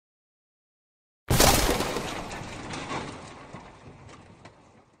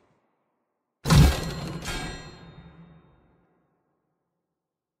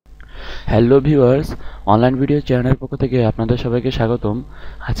Hello viewers, online video চ্যানেলের পক্ষ থেকে আপনাদের সবাইকে স্বাগতম।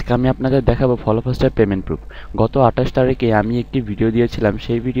 আজকে আমি আপনাদের দেখাবো ফলোফাস্টের পেমেন্ট প্রুফ। গত 28 তারিখে আমি একটি ভিডিও দিয়েছিলাম।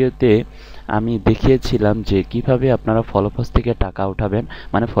 সেই ভিডিওতে আমি দেখিয়েছিলাম যে কিভাবে আপনারা ফলোফাস্ট থেকে টাকা উঠাবেন,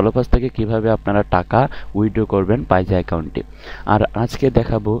 মানে ফলোফাস্ট থেকে কিভাবে আপনারা টাকা উইথড্র করবেন পাইজা অ্যাকাউন্টে। আর আজকে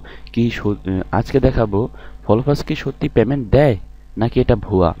দেখাবো ফলোফাস্ট কি সত্যি পেমেন্ট দেয় নাকি এটা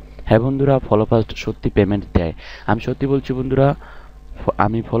ভুয়া। হ্যাঁ বন্ধুরা, ফলোফাস্ট সত্যি পেমেন্ট দেয়। আমি সত্যি বলছি বন্ধুরা,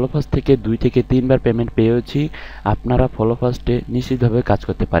 আমি ফলোফাস্ট থেকে 2 থেকে 3 বার পেমেন্ট পেয়েছি। আপনারা ফলোফাস্টে নিশ্চিতভাবে কাজ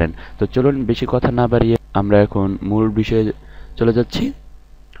করতে পারেন। তো চলুন বেশি কথা না বাড়িয়ে আমরা এখন মূল বিষয়ে চলে যাচ্ছি।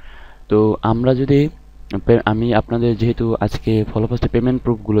 তো আমরা যদি আমি আপনাদের যেহেতু আজকে ফলোফাস্টের পেমেন্ট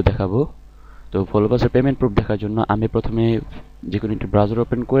প্রুফগুলো দেখাবো, তো ফলোফাস্টের পেমেন্ট প্রুফ দেখার জন্য আমি প্রথমে যে কোনো একটি ব্রাউজার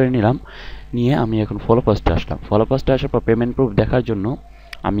ওপেন করে নিলাম, নিয়ে আমি এখন ফলোফাস্টে আসলাম। ফলোফাস্টে আসার পর পেমেন্ট প্রুফ দেখার জন্য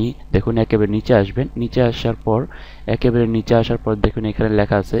আমি দেখুন একেবারে নিচে আসবেন। একেবারে নিচে আসার পর দেখুন এখানে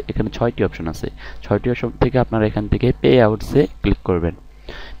লেখা আছে, এখানে 6টি অপশন আছে। 6টি অপশন থেকে আপনারা এখান থেকে পে আউটসে ক্লিক করবেন।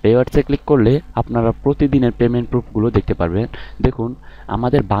 পে আউটসে ক্লিক করলে আপনারা প্রতিদিনের পেমেন্ট প্রুফগুলো দেখতে পারবেন। দেখুন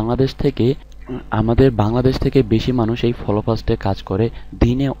আমাদের বাংলাদেশ থেকে বেশি মানুষ এই ফলোফাস্টে কাজ করে।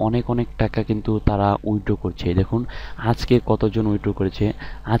 দিনে অনেক অনেক টাকা কিন্তু তারা উইথড্র করছে। দেখুন আজকে কতজন উইথড্র করেছে।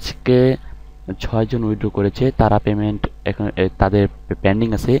 আজকে 6 জন উইথড্র করেছে। তারা পেমেন্ট এখন তাদের পেন্ডিং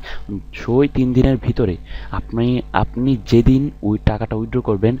আছে। 3 দিনের ভিতরে আপনি যেদিন ওই টাকাটা উইথড্র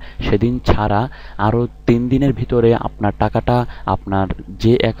করবেন সেদিন ছাড়া আরও 3 দিনের ভিতরে আপনার টাকাটা আপনার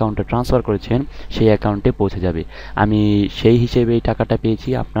যে অ্যাকাউন্টে ট্রান্সফার করেছেন সেই অ্যাকাউন্টে পৌঁছে যাবে। আমি সেই হিসেবে এই টাকাটা পেয়েছি।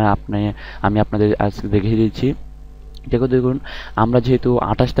 আমি আপনাদের আজকে দেখিয়ে দিচ্ছি। দেখুন আমরা যেহেতু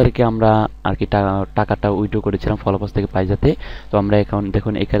 28 তারিখে আমরা আর কি টাকাটা উইথড্র করেছিলাম ফলোফাস্ট থেকে পাইজাতে। তো আমরা এখন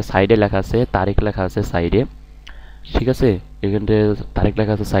দেখুন এখানে সাইডে লেখা আছে, তারিখ লেখা আছে সাইডে, ঠিক আছে। এখানে তারিখ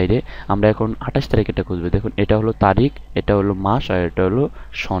লেখা আছে সাইডে। আমরা এখন 28 তারিখ এটা খুঁজবে। দেখুন এটা হলো তারিখ, এটা হলো মাস, আর এটা হলো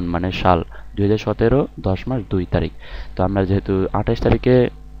সন মানে সাল 2017 10 মাস 2 তারিখ। তো আমরা যেহেতু 28 তারিখে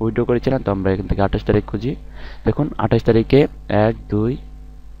উইথড্র করেছিলাম, তো আমরা এখান থেকে 28 তারিখ খুঁজি। দেখুন 28 তারিখে 1 2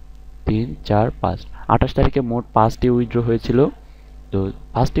 3 4 5, 28 তারিখে মোট 5টি উইথড্র হয়েছিল। তো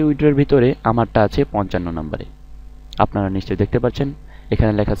 5টি উইথড্রয়ের ভিতরে আমারটা আছে 55 নম্বরে। আপনারা নিশ্চয়ই দেখতে পাচ্ছেন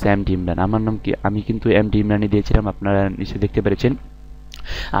এখানে লেখা আছে এমডি ইমরান। আমার নাম কি, আমি কিন্তু এমডি ইমরানই দিয়েছিলাম। আপনারা নিশ্চয়ই দেখতে পেরেছেন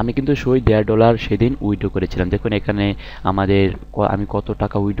আমি কিন্তু সই $1.5 সেদিন উইথড্র করেছিলাম। দেখুন এখানে আমি কত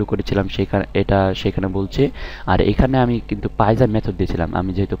টাকা উইথড্র করেছিলাম সেখানে বলছে। আর এখানে আমি কিন্তু পাইজা মেথড দিয়েছিলাম।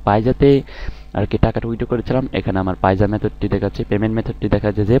 আমি যেহেতু পাইজাতে আর কি টাকাটা উইথড্র করেছিলাম, এখানে আমার পাইজা মেথডটি দেখাচ্ছে, পেমেন্ট মেথডটি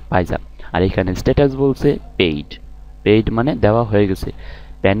দেখাচ্ছে যে পাইজা। আর এখানে স্ট্যাটাস বলছে পেইড মানে দেওয়া হয়ে গেছে।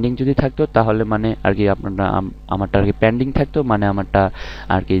 পেন্ডিং যদি থাকতো তাহলে মানে আর কি আমারটা আর কি পেন্ডিং থাকতো, মানে আমারটা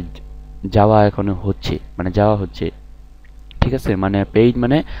আর কি যাওয়া হচ্ছে, ঠিক আছে। মানে পেইড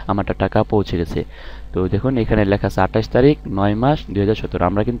মানে আমারটা টাকা পৌঁছে গেছে। তো দেখুন এখানে লেখা আছে 28 তারিখ 9 মাস 2017।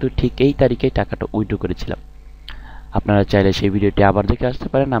 আমরা কিন্তু ঠিক এই তারিখেই টাকাটা উইথড্র করেছিলাম। আপনারা চাইলে সেই ভিডিওটি আবার দেখে আসতে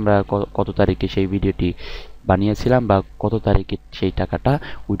পারেন, আমরা কত তারিখে সেই ভিডিওটি বানিয়েছিলাম বা কত তারিখে সেই টাকাটা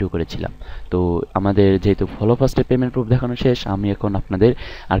উইথড্র করেছিলাম। তো আমাদের যেহেতু ফলোফাস্টের পেমেন্ট প্রুফ দেখানো শেষ, আমি এখন আপনাদের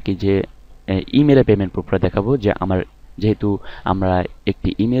আর কি যে ইমেলে পেমেন্ট প্রুফটা দেখাবো। যে যেহেতু আমরা একটি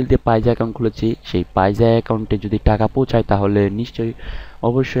ইমেল দিয়ে পাইজা অ্যাকাউন্ট খুলেছি, সেই পাইজা অ্যাকাউন্টে যদি টাকা পৌঁছায় তাহলে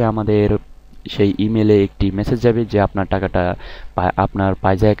অবশ্যই আমাদের সেই ইমেলে একটি মেসেজ যাবে যে আপনার টাকাটা আপনার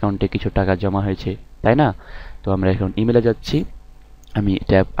পাইজা অ্যাকাউন্টে কিছু টাকা জমা হয়েছে, তাই না? তো আমরা এখন ইমেলে যাচ্ছি। আমি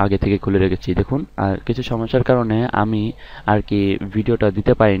এটা আগে থেকে খুলে রেখেছি। দেখুন আর কিছু সমস্যার কারণে আমি আর কি ভিডিওটা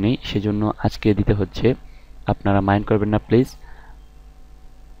দিতে পারিনি, সেজন্য আজকে দিতে হচ্ছে। আপনারা মাইন্ড করবেন না প্লিজ।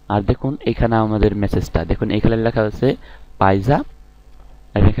 আর দেখুন এখানে আমাদের মেসেজটা দেখুন, এখানে লেখা আছে পাইজা,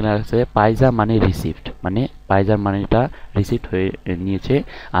 আর এখানে লেখা আছে পাইজা মানে রিসিভড, মানে পাইজার মানিটা রিসিভড হয়ে নিয়েছে।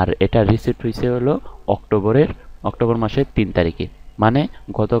 আর এটা রিসিভড হয়েছে হলো অক্টোবর মাসের 3 তারিখে, মানে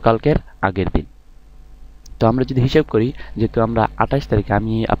গতকালকের আগের দিন। তো আমরা যদি হিসাব করি, যেহেতু আমরা 28 তারিখে,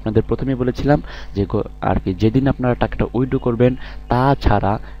 আমি আপনাদের প্রথমেই বলেছিলাম যে আর কি যেদিন আপনারা টাকাটা উইথড্র করবেন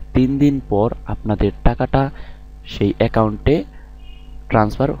তাছাড়া 3 দিন পর আপনাদের টাকাটা সেই অ্যাকাউন্টে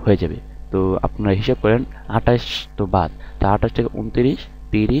ট্রান্সফার হয়ে যাবে। তো আপনারা হিসাব করেন 28 তো বাদ, তো 28 থেকে 29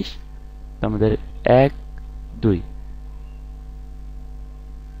 30, তো আমাদের 1 2,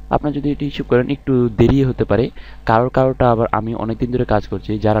 আপনার যদি এটি হিসাব করেন একটু দেরি হতে পারে। কারোরটা আবার আমি অনেক দিন ধরে কাজ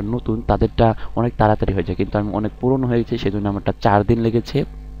করছি, যারা নতুন তাদেরটা অনেক তাড়াতাড়ি হয়ে যায়, কিন্তু আমি অনেক পুরনো হয়েছে সেজন্য আমারটা 4 দিন লেগেছে,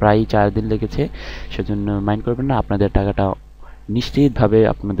 প্রায় 4 দিন লেগেছে। সেজন্য মাইন্ড করবেন না, আপনাদের টাকাটা নিশ্চিতভাবে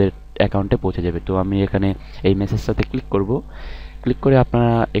আপনাদের অ্যাকাউন্টে পৌঁছে যাবে। তো আমি এখানে এই মেসেজটাতে ক্লিক করব। ক্লিক করে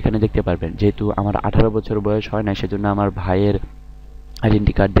আপনারা এখানে দেখতে পারবেন, যেহেতু আমার 18 বছর বয়স হয় না সেজন্য আমার ভাইয়ের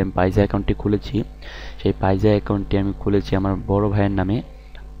আইডেন্টি কার্ড দিয়ে আমি পাইজা অ্যাকাউন্টটি খুলেছি। সেই পাইজা অ্যাকাউন্টটি আমি খুলেছি আমার বড় ভাইয়ের নামে,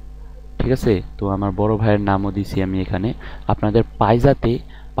 ঠিক আছে। তো আমার বড় ভাইয়ের নামও দিছি আমি এখানে। আপনাদের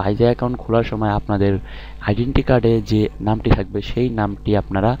পাইজা অ্যাকাউন্ট খোলার সময় আপনাদের আইডেন্টি কার্ডে যে নামটি থাকবে সেই নামটি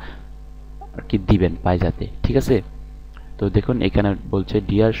আপনারা আর কি দিবেন পাইজাতে, ঠিক আছে? তো দেখুন এখানে বলছে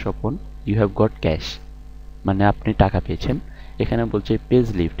deer Swapan you have got cash, মানে আপনি টাকা পেয়েছেন। এখানে বলছে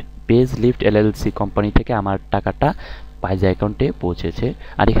পেজ লিফট এলএলসি কোম্পানি থেকে আমার টাকাটা পাইজা অ্যাকাউন্টে পৌঁছেছে।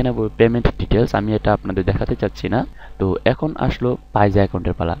 আর এখানে পেমেন্ট ডিটেলস আমি এটা আপনাদের দেখাতে চাচ্ছি না। তো এখন আসলো পাইজা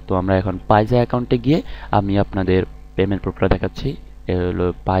অ্যাকাউন্টের পালা। তো আমরা এখন পাইজা অ্যাকাউন্টে গিয়ে আমি আপনাদের পেমেন্ট প্রুফটা দেখাচ্ছি।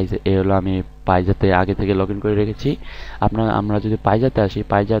 এ হলো আমি পাইজাতে আগে থেকে লগ ইন করে রেখেছি। আমরা যদি পাইজাতে আসি,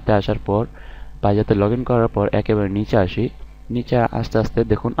 পাইজাতে আসার পর পাইজাতে লগ ইন করার পর একেবারে নিচে আসি। নিচে আস্তে আস্তে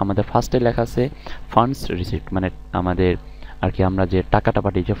দেখুন আমাদের ফার্স্টে লেখা আছে ফান্ডস রিসিপ্ট, মানে আমাদের আর কি আমরা যে টাকাটা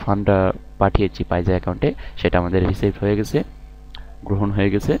পাঠিয়েছি, ফান্ডটা পাঠিয়েছি পাইজা অ্যাকাউন্টে, সেটা আমাদের রিসিপ্ট হয়ে গেছে, গ্রহণ হয়ে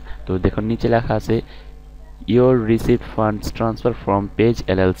গেছে। তো দেখুন নিচে লেখা আছে your receipt funds transfer from page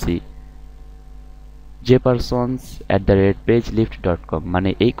LLC jpersons@pagelift.com, মানে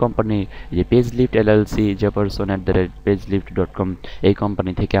এই কোম্পানি যে পেজ লিফট এলএলসি jperson@pagelift.com এই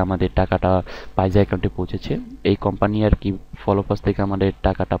কোম্পানি থেকে আমাদের টাকাটা পাইজা অ্যাকাউন্টে পৌঁছেছে। এই কোম্পানি আর কি ফলোফাস্ট থেকে আমাদের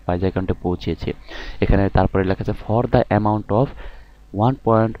টাকাটা পাইজা অ্যাকাউন্টে পৌঁছেছে। এখানে তারপরে লেখা আছে for the amount of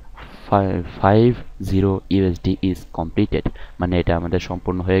 1.50 USD is completed, মানে এটা আমাদের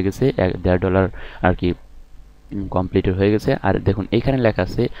সম্পূর্ণ হয়ে গেছে, $1.5 আর কি কমপ্লিটেড হয়ে গেছে। আর দেখুন এখানে লেখা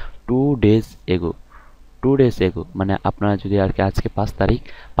আছে 2 days এগো, মানে আপনারা যদি আর কি আজকে 5 তারিখ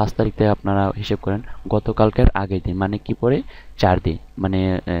থেকে আপনারা হিসেব করেন গতকালকের আগের দিন, মানে কি পরে 4 দিন, মানে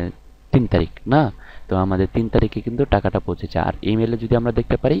 3 তারিখ না। তো আমাদের 3 তারিখে কিন্তু টাকাটা পৌঁছেছে। আর ইমেলে যদি আমরা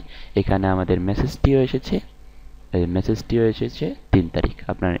দেখতে পারি এখানে আমাদের মেসেজটিও এসেছে, 3 তারিখ।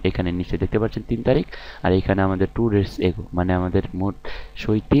 আপনারা এখানে নিচে দেখতে পাচ্ছেন 3 তারিখ, আর এখানে আমাদের 2 days এগো, মানে আমাদের মোট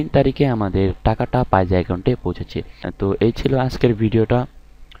 3 তারিখে আমাদের টাকাটা পাইজা অ্যাকাউন্টে পৌঁছেছে। তো এই ছিল আজকের ভিডিওটা।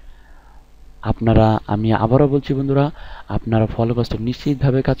 আমি আবারও বলছি বন্ধুরা, আপনারা ফলোফাস্টে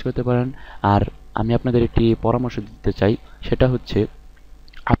নিশ্চিতভাবে কাজ করতে পারেন। আর আমি আপনাদের একটি পরামর্শ দিতে চাই, সেটা হচ্ছে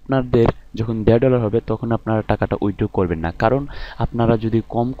আপনাদের যখন $1.5 হবে তখন আপনারা টাকাটা উইথড্র করবেন না, কারণ আপনারা যদি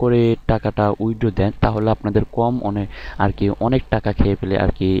কম করে টাকাটা উইথড্র দেন তাহলে আপনাদের অনেক টাকা খেয়ে ফেলে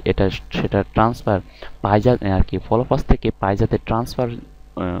আর কি সেটা ট্রান্সফার পাইজা আর কি ফলোফাস্ট থেকে পাইজাতে ট্রান্সফার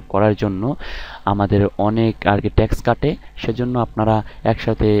করার জন্য আমাদের অনেক আর কি ট্যাক্স কাটে। সেজন্য আপনারা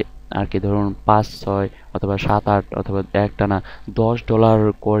একসাথে আর কি ধরুন 5, 6 অথবা 7, 8 অথবা একটানা $10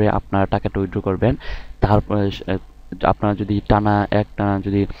 করে আপনারা টাকাটা উইথড্র করবেন। তারপর আপনারা যদি একটানা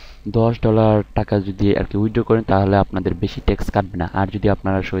যদি $10 টাকা যদি আর কি উইথড্র করেন তাহলে আপনাদের বেশি ট্যাক্স কাটবে না। আর যদি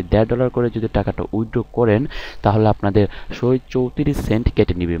আপনারা $1.5 করে যদি টাকাটা উইথড্র করেন তাহলে আপনাদের 34 সেন্ট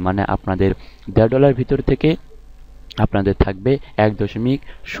কেটে নেবে, মানে আপনাদের $1.5 ভিতর থেকে আপনাদের থাকবে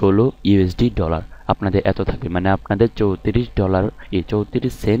 $1.16 ইউএসডি ডলার, আপনাদের এত থাকবে, মানে আপনাদের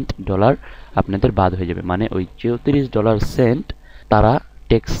 $34 আপনাদের বাদ হয়ে যাবে, মানে ওই $34 তারা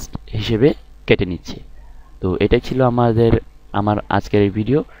ট্যাক্স হিসেবে কেটে নিচ্ছে। তো এটাই ছিল আমার আজকের এই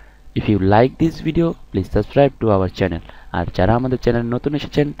video. If you like this video please subscribe to our channel. আর যারা আমাদের চ্যানেল নতুন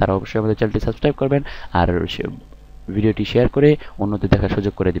এসেছেন তারা অবশ্যই আমাদের চ্যানেলটি সাবস্ক্রাইব করবেন আর ভিডিওটি শেয়ার করে অন্যদের দেখার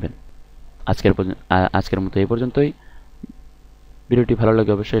সুযোগ করে দিবেন। আজকের মতো এই পর্যন্তই। ভিডিওটি ভালো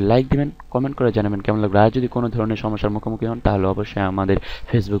লাগে অবশ্যই লাইক দিবেন, কমেন্ট করে জানাবেন কেমন লাগলো। আর যদি কোনো ধরনের সমস্যার মুখোমুখি হন তাহলে অবশ্যই আমাদের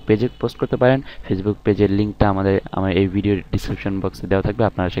ফেসবুক পেজে পোস্ট করতে পারেন। ফেসবুক পেজের লিঙ্কটা আমার এই ভিডিওর ডিসক্রিপশন বক্সে দেওয়া থাকবে,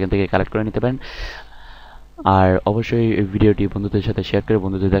 আপনারা সেখান থেকে কালেক্ট করে নিতে পারেন। আর অবশ্যই এই ভিডিওটি বন্ধুদের সাথে শেয়ার করে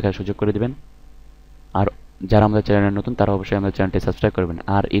বন্ধুদের দেখার সুযোগ করে দিবেন। আর যারা আমাদের চ্যানেলে নতুন তারা অবশ্যই আমাদের চ্যানেলটি সাবস্ক্রাইব করবেন।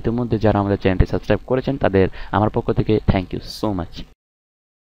 আর ইতিমধ্যে যারা আমাদের চ্যানেলটি সাবস্ক্রাইব করেছেন তাদের আমার পক্ষ থেকে থ্যাংক ইউ সো মাচ।